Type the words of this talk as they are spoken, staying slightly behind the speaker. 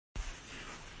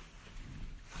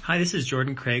Hi, this is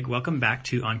Jordan Craig. Welcome back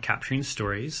to On Capturing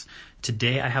Stories.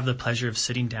 Today I have the pleasure of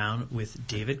sitting down with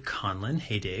David Conlon.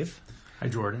 Hey, Dave. Hi,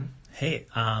 Jordan. Hey,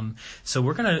 so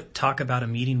we're going to talk about a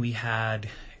meeting we had,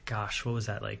 what was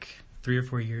that, like 3 or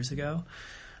 4 years ago?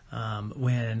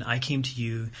 When I came to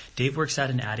you. Dave works at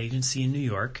an ad agency in New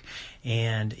York,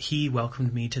 and he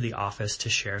welcomed me to the office to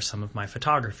share some of my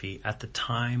photography. At the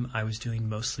time, I was doing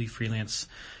mostly freelance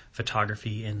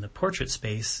photography in the portrait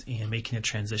space and making a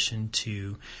transition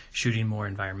to shooting more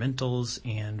environmentals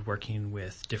and working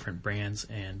with different brands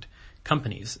and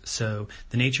companies. So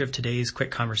the nature of today's quick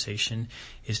conversation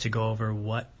is to go over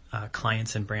what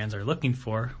clients and brands are looking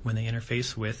for when they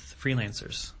interface with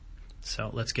freelancers. So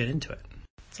let's get into it.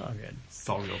 It's all good. It's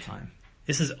all real time.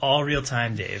 This is all real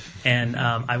time, Dave. And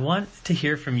I want to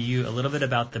hear from you a little bit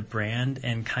about the brand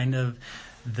and kind of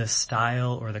the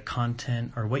style or the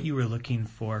content or what you were looking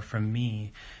for from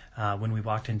me when we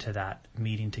walked into that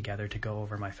meeting together to go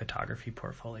over my photography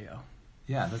portfolio.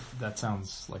 Yeah, that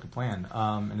sounds like a plan.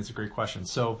 And it's a great question.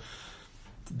 So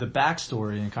the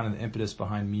backstory and kind of the impetus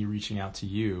behind me reaching out to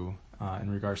you in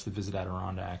regards to Visit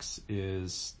Adirondacks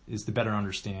is to better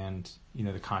understand,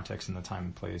 the context and the time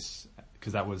and place,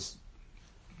 because that was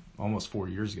almost 4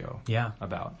 years ago. Yeah.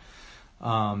 About.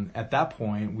 At that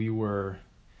point, we were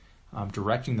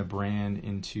directing the brand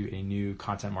into a new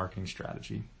content marketing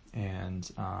strategy.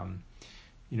 And,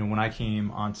 when I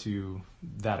came onto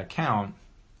that account,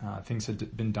 things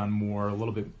had been done a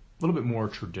little bit more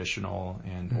traditional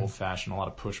and old-fashioned, a lot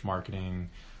of push marketing,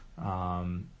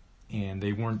 and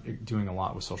they weren't doing a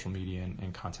lot with social media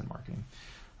and content marketing.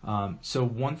 So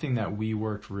one thing that we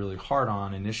worked really hard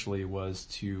on initially was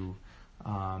to,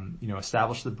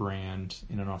 establish the brand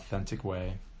in an authentic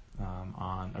way,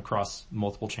 across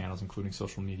multiple channels, including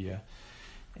social media,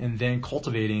 and then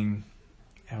cultivating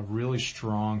a really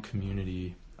strong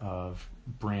community of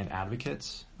brand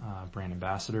advocates, brand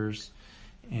ambassadors,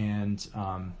 and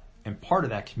part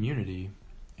of that community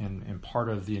and part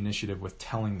of the initiative with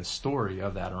telling the story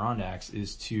of the Adirondacks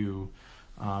is to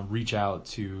reach out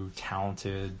to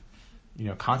talented,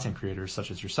 content creators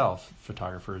such as yourself,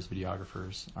 photographers,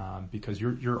 videographers, because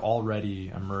you're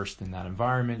already immersed in that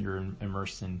environment, you're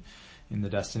immersed in the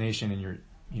destination, and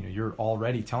you're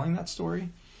already telling that story.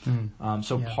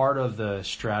 Part of the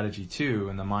strategy too,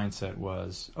 and the mindset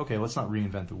was, okay, let's not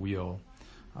reinvent the wheel.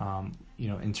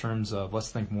 In terms of, let's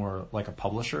think more like a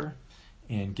publisher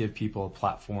and give people a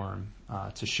platform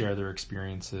to share their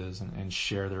experiences and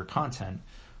share their content,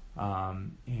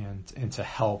 and to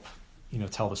help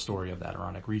tell the story of the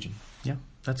Adirondack region. Yeah,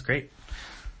 that's great.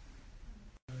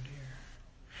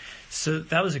 So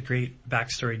that was a great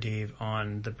backstory, Dave,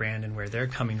 on the brand and where they're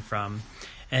coming from.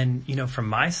 And, from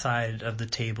my side of the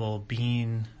table,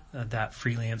 being that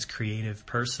freelance creative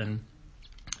person,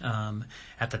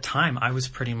 at the time, I was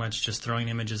pretty much just throwing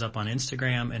images up on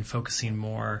Instagram and focusing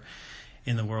more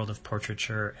in the world of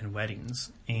portraiture and weddings.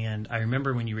 And I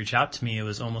remember when you reached out to me, it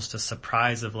was almost a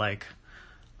surprise of like,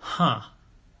 I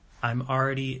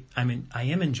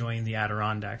am enjoying the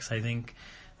Adirondacks. I think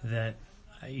that,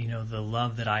 the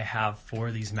love that I have for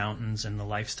these mountains and the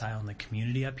lifestyle and the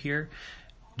community up here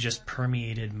just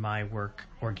permeated my work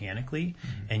organically.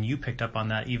 Mm-hmm. And you picked up on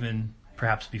that even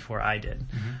perhaps before I did.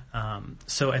 Mm-hmm.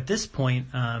 So at this point,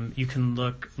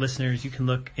 listeners, you can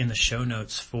look in the show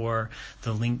notes for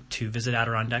the link to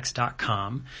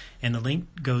visitadirondacks.com, and the link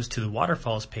goes to the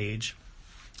waterfalls page.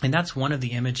 And that's one of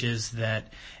the images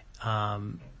that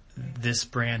this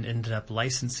brand ended up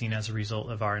licensing as a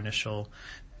result of our initial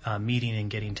meeting and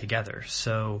getting together.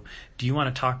 So do you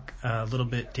want to talk a little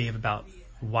bit, Dave, about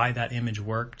why that image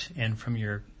worked, and from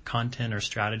your content or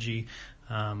strategy,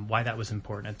 why that was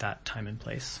important at that time and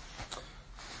place?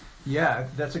 Yeah,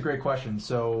 that's a great question.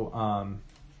 So,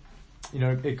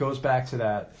 it goes back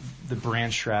to the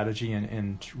brand strategy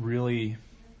and really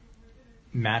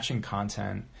matching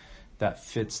content that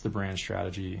fits the brand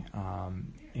strategy,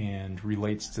 and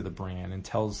relates to the brand and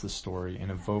tells the story and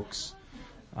evokes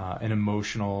an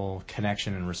emotional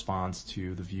connection and response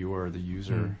to the viewer or the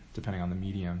user, depending on the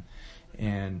medium.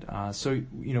 And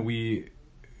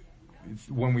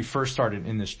when we first started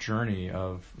in this journey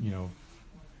of,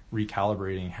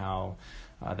 recalibrating how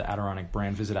the Adirondack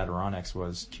brand, Visit Adirondacks,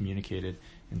 was communicated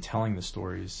and telling the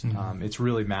stories, it's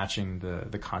really matching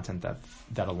the content that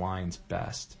aligns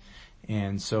best.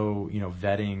 And so,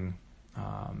 vetting,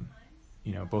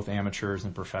 both amateurs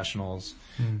and professionals,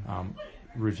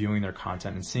 reviewing their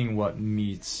content and seeing what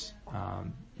meets,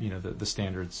 the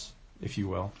standards, if you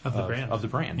will, of the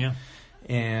brand. Yeah.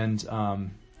 And,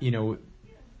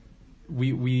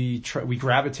 we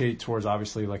gravitate towards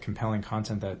obviously like compelling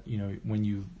content that, when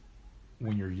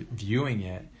you're viewing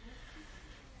it,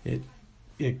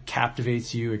 it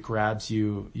captivates you, it grabs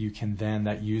you. You can then,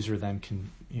 that user then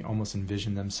can almost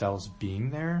envision themselves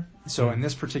being there. So in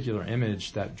this particular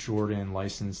image that Jordan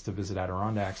licensed to Visit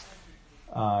Adirondacks,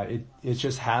 it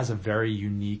just has a very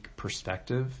unique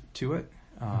perspective to it.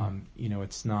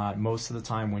 It's not, most of the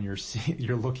time when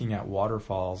you're looking at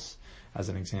waterfalls, as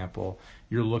an example,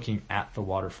 you're looking at the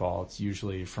waterfall. It's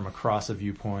usually from across a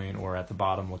viewpoint or at the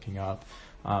bottom looking up.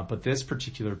 But this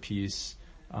particular piece,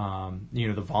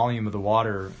 the volume of the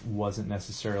water wasn't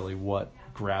necessarily what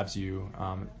grabs you.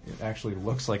 It actually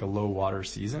looks like a low water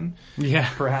season,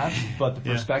 perhaps, but the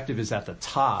perspective is at the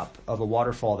top of a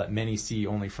waterfall that many see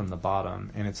only from the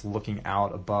bottom, and it's looking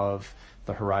out above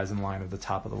the horizon line of the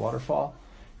top of the waterfall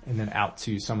and then out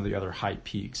to some of the other high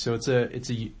peaks. So it's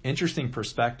a interesting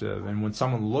perspective, and when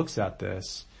someone looks at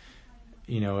this,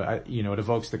 it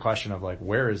evokes the question of like,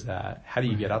 where is that? How do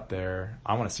you get up there?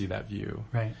 I want to see that view.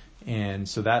 Right. And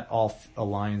so that all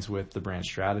aligns with the brand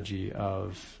strategy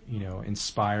of,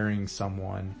 inspiring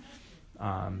someone,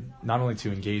 not only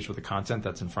to engage with the content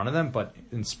that's in front of them, but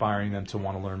inspiring them to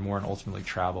want to learn more and ultimately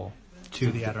travel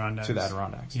to the Adirondacks. To the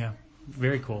Adirondacks. Yeah.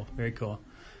 Very cool. Very cool.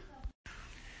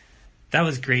 That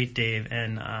was great, Dave.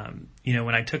 And,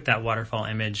 when I took that waterfall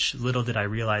image, little did I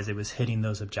realize it was hitting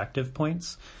those objective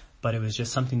points, but it was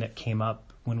just something that came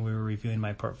up when we were reviewing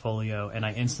my portfolio, and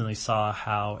I instantly saw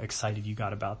how excited you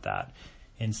got about that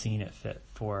and seeing it fit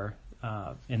for,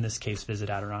 in this case, Visit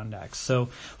Adirondacks. So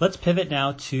let's pivot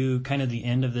now to kind of the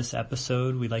end of this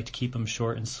episode. We like to keep them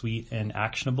short and sweet and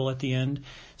actionable at the end.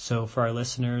 So for our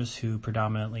listeners who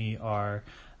predominantly are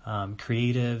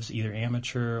creatives, either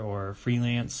amateur or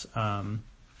freelance, can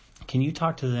you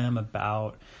talk to them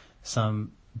about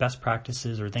some best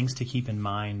practices or things to keep in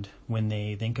mind when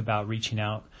they think about reaching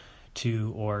out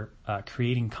to or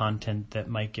creating content that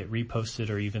might get reposted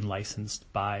or even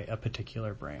licensed by a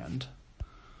particular brand?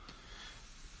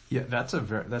 Yeah, that's a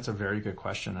very good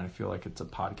question. I feel like it's a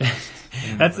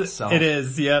podcast. It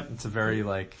is. Yep. It's a very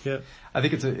Yep. I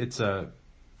think it's a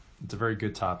very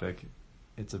good topic.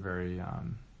 It's a very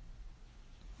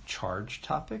charged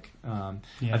topic.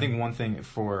 I think one thing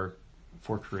for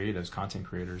creatives, content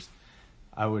creators,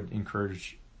 I would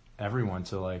encourage everyone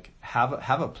to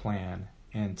have a plan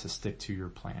and to stick to your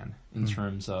plan in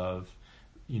terms of,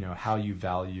 how you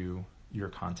value your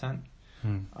content,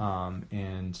 and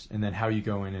then how you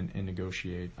go in and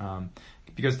negotiate.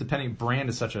 Because brand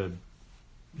is such a,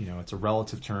 it's a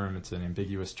relative term, it's an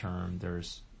ambiguous term.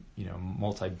 There's,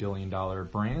 multi-billion-dollar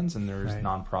brands and there's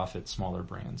nonprofit smaller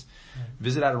brands. Right.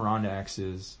 Visit Adirondacks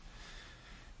is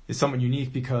somewhat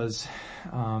unique because,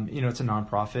 it's a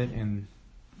nonprofit and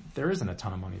there isn't a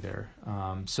ton of money there.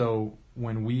 So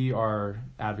when we are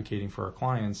advocating for our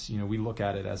clients, we look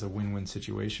at it as a win-win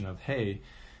situation of, hey,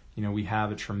 we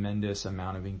have a tremendous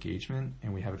amount of engagement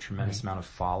and we have a tremendous amount of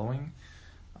following.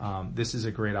 This is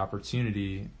a great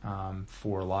opportunity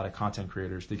for a lot of content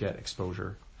creators to get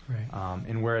exposure. Right.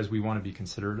 And whereas we want to be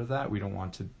considerate of that, we don't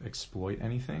want to exploit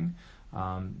anything.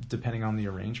 Depending on the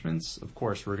arrangements, of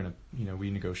course, we're going to,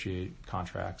 we negotiate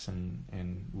contracts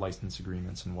and license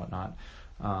agreements and whatnot.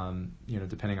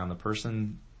 Depending on the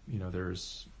person,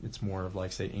 it's more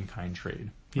of say in-kind trade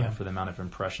for the amount of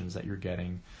impressions that you're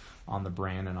getting on the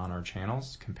brand and on our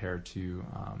channels compared to,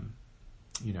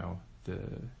 the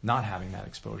not having that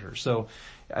exposure. So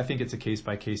I think it's a case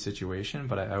by case situation,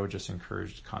 but I would just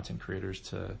encourage content creators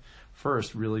to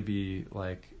first really be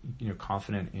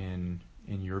confident in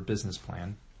your business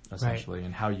plan essentially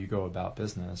and how you go about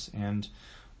business. And,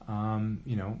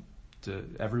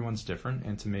 everyone's different,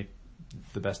 and to make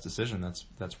the best decision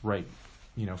that's right,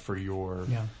 for your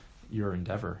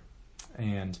endeavor.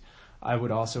 And I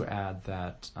would also add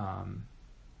that,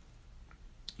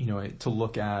 to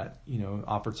look at,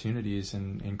 opportunities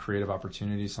and creative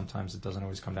opportunities. Sometimes it doesn't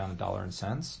always come down to dollar and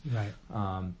cents. Right.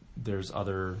 There's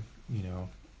other,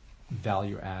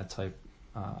 value add type,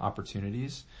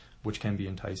 opportunities, which can be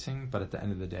enticing, but at the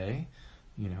end of the day,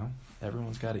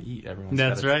 everyone's got to eat. Everyone's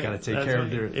got to take care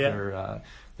of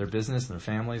their business and their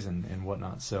families and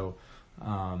whatnot. So,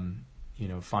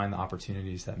 find the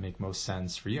opportunities that make most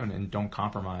sense for you and don't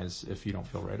compromise if you don't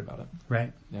feel right about it.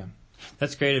 Right. Yeah.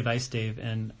 That's great advice, Dave.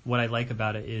 And what I like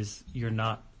about it is you're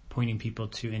not pointing people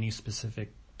to any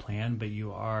specific plan, but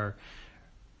you are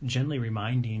gently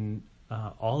reminding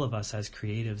all of us as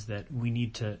creatives that we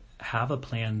need to have a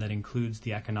plan that includes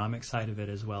the economic side of it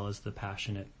as well as the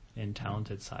passionate and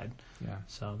talented side. Yeah.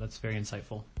 So that's very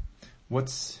insightful.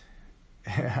 What's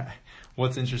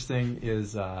interesting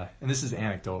is, and this is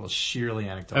anecdotal, sheerly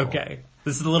anecdotal. Okay.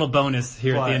 This is a little bonus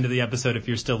here at the end of the episode if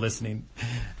you're still listening.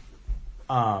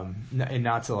 And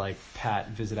not to like pat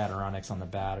Visit Adirondack on the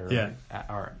back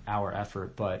or our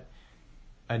effort, but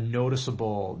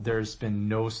there's been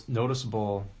no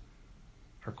noticeable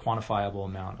or quantifiable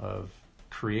amount of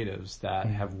creatives that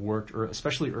have worked, or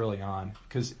especially early on,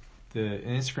 because an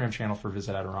Instagram channel for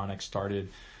Visit Adirondack started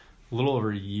a little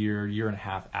over a year and a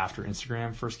half after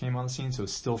Instagram first came on the scene, so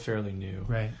it's still fairly new.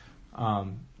 Right.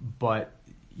 But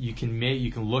you can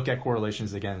look at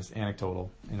correlations. Again, it's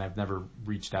anecdotal, and I've never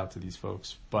reached out to these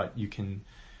folks, but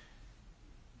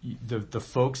the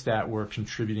folks that were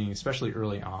contributing, especially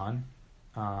early on,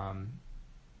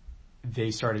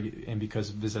 they started, and because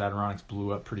Visit Adirondack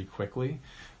blew up pretty quickly,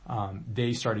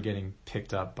 they started getting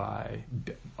picked up by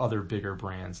other bigger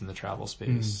brands in the travel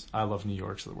space. I Love New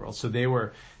York's of the world. So they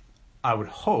were, I would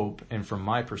hope, and from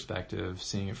my perspective,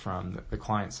 seeing it from the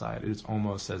client side, it's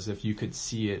almost as if you could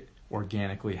see it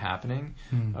organically happening,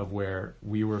 of where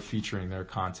we were featuring their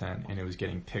content and it was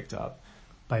getting picked up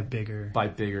by bigger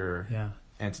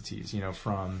entities,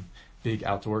 from big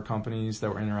outdoor companies that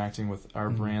were interacting with our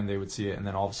brand. They would see it, and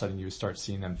then all of a sudden you would start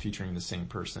seeing them featuring the same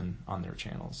person on their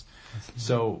channels.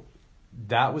 So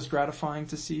that was gratifying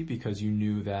to see, because you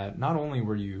knew that not only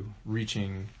were you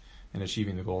reaching and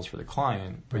achieving the goals for the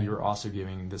client, but you were also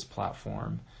giving this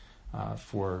platform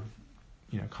for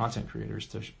content creators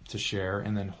to share,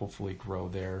 and then hopefully grow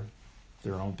their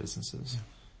own businesses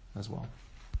as well.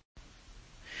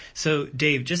 So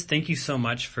Dave, just thank you so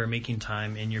much for making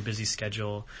time in your busy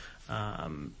schedule,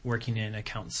 working in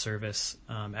account service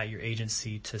at your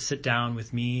agency, to sit down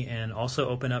with me and also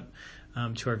open up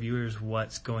to our viewers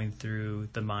what's going through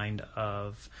the mind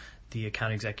of the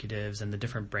account executives and the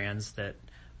different brands that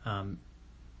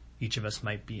each of us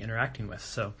might be interacting with.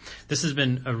 So this has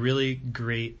been a really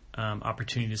great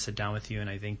opportunity to sit down with you, and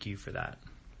I thank you for that.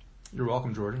 You're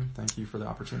welcome, Jordan. Thank you for the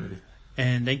opportunity.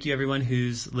 And thank you everyone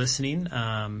who's listening.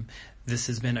 This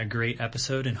has been a great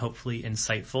episode and hopefully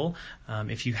insightful.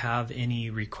 If you have any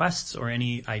requests or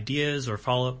any ideas or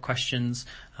follow-up questions,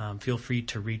 feel free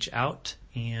to reach out,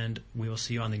 and we will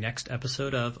see you on the next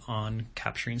episode of On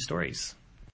Capturing Stories.